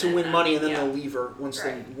 Yeah, to win then- money, and then yeah. they'll leave her once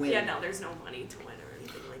Right. they win. Yeah, no, there's no money to win or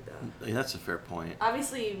anything like that. Yeah, that's a fair point.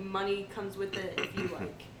 Obviously, money comes with it if you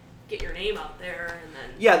like get your name out there and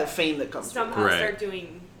then Yeah, the fame that comes. with somehow Right. start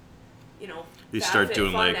doing, You start FabFitFun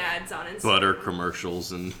doing, like, ads on Instagram. Butter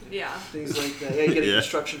commercials and Yeah. it. Things like that. Yeah, you get a Yeah.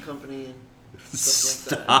 construction company and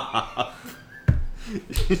stuff like that.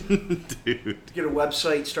 stop, dude. Get a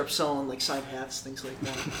website, start selling like side hats, things like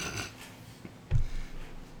that.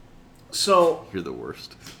 So You're the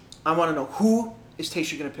worst. I want to know, who is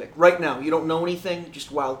Tayshia going to pick right now? You don't know anything,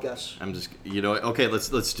 just wild guess. I'm just, what? Okay, let's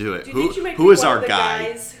do it. Do you think you might Who pick is one our of the guy?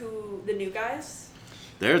 guys the new guys?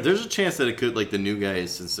 There's a chance that it could, like, the new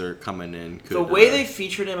guys, since they're coming in, could. The way they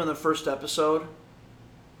featured him in the first episode,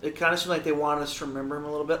 it kind of seemed like they wanted us to remember him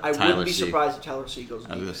a little bit. I Tyler wouldn't be C. surprised if Tyler C goes I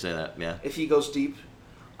was deep. gonna say that. Yeah. If he goes deep,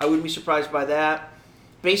 I wouldn't be surprised by that.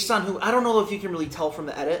 Based on who, I don't know if you can really tell from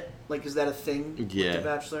the edit. Like, is that a thing Yeah. with The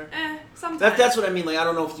Bachelor? Sometimes. That's what I mean. Like, I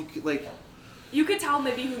don't know if you could, like, You could tell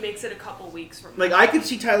maybe who makes it a couple weeks from like now. I could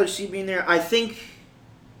see Tyler C being there. I think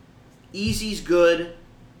Easy's good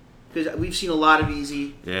because we've seen a lot of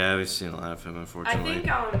Easy. Yeah, we've seen a lot of him, I unfortunately.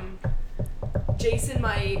 think Jason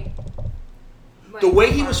might The way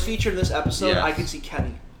be he was part of it. featured in this episode, Yes. I could see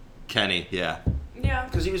Kenny Kenny, yeah. Yeah.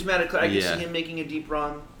 because he was mad at Claire. I could Yeah. see him making a deep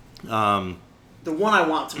run. Um, The one I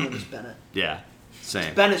want to win is Bennett. yeah.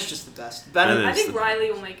 Same. Bennett's just the best. Bennett, Bennett I think the-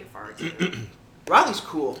 Riley will make it far too. Riley's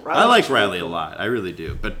cool. I Riley's like just really Riley a cool. lot. I really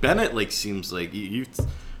do. But Bennett, like, seems like you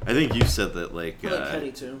I think you said that, like, I like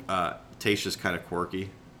Kenny too. Tasha's kind of quirky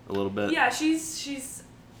a little bit. Yeah, she's she's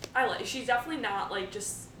definitely not like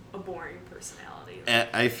just a boring personality. And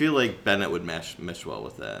I feel like Bennett would mesh well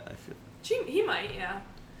with that. I feel. He might, yeah.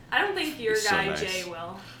 I don't think your He's so guy nice. Jay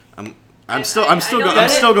will. I'm still I know I'm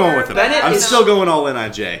still going with him. Bennett I'm is- still going all in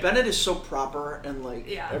on Jay. Bennett is so proper and like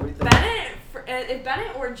Yeah. everything. If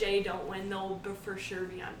Bennett or Jay don't win, they'll for sure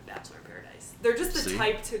be on Bachelor in Paradise. They're just the See?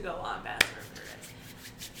 type to go on Bachelor in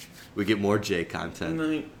Paradise. We get more Jay And content.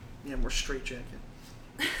 then, yeah, more straight jacket.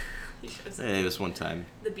 He shows up Hey, this one time.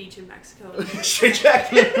 at the beach in Mexico. straight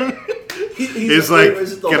jacket. He's He's afraid like,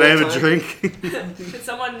 of it the "Can I have whole a time." drink? Could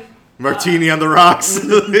someone Martini on the rocks.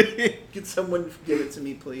 Can someone give it to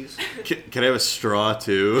me, please? Can I have a straw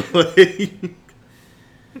too?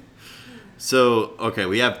 So, okay,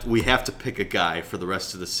 we have to pick a guy for the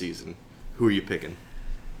rest of the season. Who are you picking?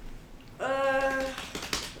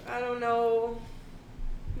 I don't know.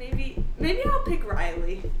 Maybe Maybe I'll pick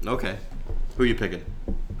Riley. Okay. Who are you picking?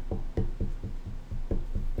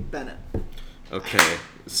 Bennett. Okay.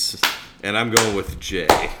 And I'm going with Jay.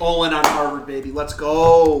 Owen on Harvard, baby. Let's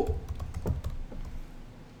go.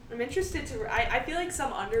 I'm interested to. I feel like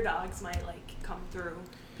some underdogs might come through.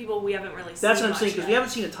 People we haven't really seen. That's what I'm saying, much because we yet. haven't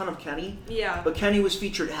seen a ton of Kenny. Yeah. But Kenny was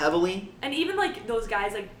featured heavily. And even those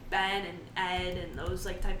guys like Ben and Ed and those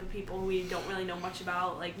type of people we don't really know much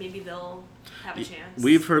about, maybe they'll have a chance.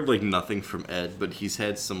 We've heard nothing from Ed, but he's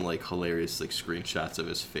had some hilarious screenshots of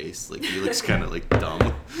his face. He looks kind of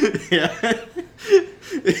dumb. Yeah.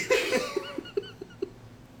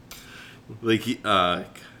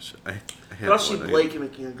 Gosh, I have But I'll see one. Blake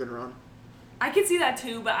making a good run. I could see that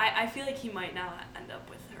too, but I feel like he might not end up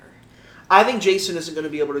with her. I think Jason isn't going to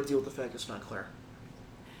be able to deal with the fact it's not Claire.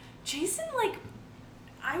 Jason,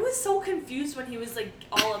 I was so confused when he was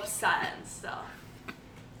all upset and stuff.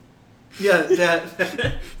 Yeah, that.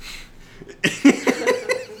 That's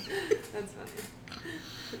funny.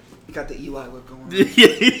 Got the Eli look going on. Yeah,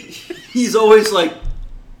 He's always like,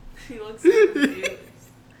 He looks so confused.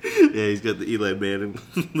 he's got the Eli Manning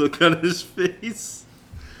look on his face.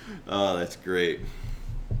 Oh, that's great.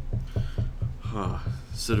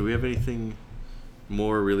 So do we have anything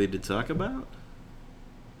more really to talk about?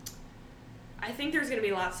 I think there's going to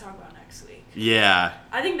be a lot to talk about next week. Yeah.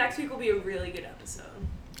 I think next week will be a really good episode.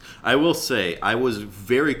 I will say, I was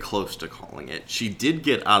very close to calling it. She did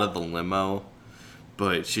get out of the limo,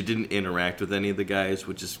 but she didn't interact with any of the guys,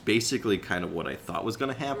 which is basically kind of what I thought was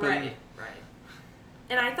going to happen. Right.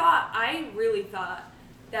 And I really thought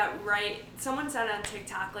that someone said on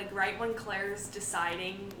TikTok, right when Claire's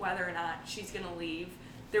deciding whether or not she's going to leave,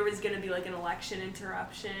 there was going to be an election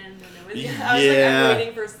interruption. And it was, I was I'm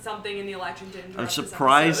waiting for something in the election to interrupt I'm this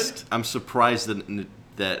surprised. episode. I'm surprised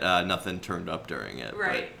that nothing turned up during it.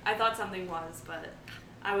 Right. I thought something was, but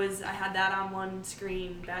I had that on one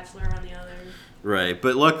screen, Bachelor on the other. Right,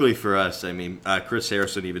 but luckily for us, Chris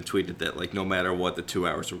Harrison even tweeted that no matter what, the 2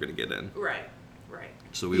 hours we're going to get in. Right.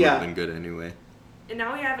 So we would have been good anyway. And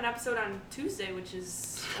now we have an episode on Tuesday, which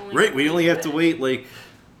is only Right, we only have to wait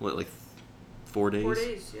 4 days? 4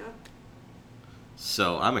 days, yeah.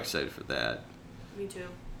 So I'm excited for that. Me too.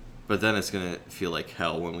 But then it's going to feel like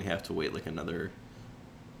hell when we have to wait another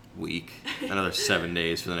week, another 7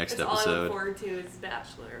 days for the next That's episode. all I look forward to is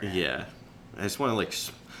Bachelor. Right? Yeah. I just want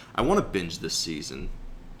to I want to binge this season.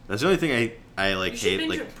 That's the only thing I You should hate.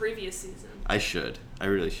 binge a previous season. I should. I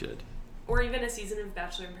really should. Or even a season of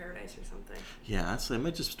Bachelor in Paradise or something. Yeah, honestly, I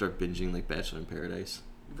might just start binging Bachelor in Paradise.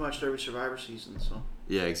 you've watched every Survivor season, so.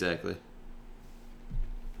 Yeah, exactly.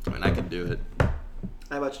 I can do it.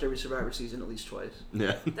 I watched every Survivor season at least twice.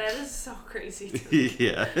 Yeah. That is so crazy to me.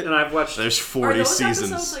 Yeah. And I've watched... There's Are 40 those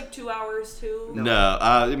seasons. episodes 2 hours too?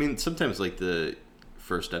 No, sometimes the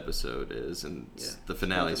first episode is, and the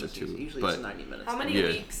finales are Usually two. it's But 90 minutes. How many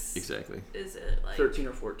weeks exactly. is it? 13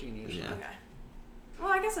 or 14 usually. Yeah. Okay.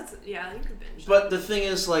 Well, I guess that's, you could binge. But the thing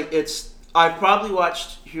is, I've probably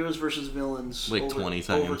watched Heroes versus Villains 20 times.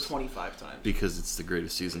 over 25 times. Because it's the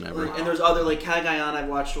greatest season ever. And there's other, Kai Guyan I've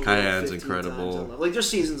watched over Kyan's 15 incredible. times. There's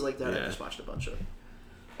seasons like that Yeah. I've just watched a bunch of.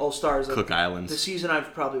 All Stars. Cook Islands. The season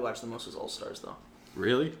I've probably watched the most is All Stars, though.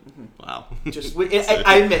 Really? Mm-hmm. Wow.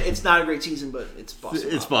 I admit, it's not a great season, but it's Boston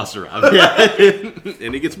It's Rob. Boston Rob. Yeah.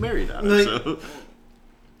 And he gets married on it.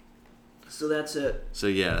 So that's it. So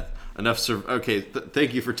yeah. Enough.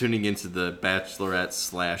 Thank you for tuning into the Bachelorette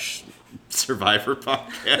 / Survivor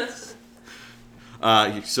podcast.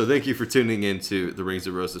 So thank you for tuning into the Rings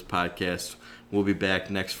of Roses podcast. We'll be back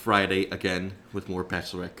next Friday again with more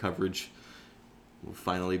Bachelorette coverage. We'll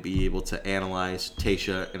finally be able to analyze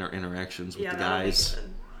Tayshia and our interactions with the guys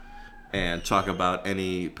and talk about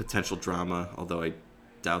any potential drama, although I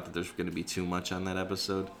doubt that there's going to be too much on that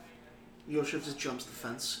episode. Yosef just jumps the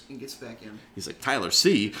fence and gets back in. He's like, Tyler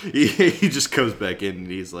C. He just comes back in and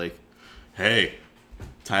he's like, hey,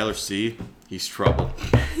 Tyler C., he's trouble.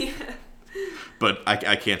 But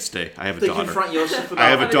I can't stay. I have a They daughter. confront Yosef I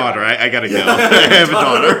have a daughter. I gotta go. I have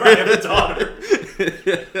a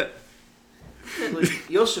daughter.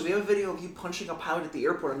 Yosef, we have a video of you punching a pilot at the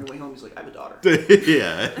airport on your way home. He's like, I have a daughter.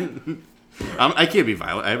 Yeah. I can't be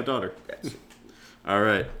violent. I have a daughter. All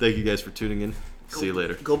right. Thank you guys for tuning in. See you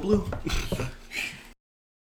later. Go blue.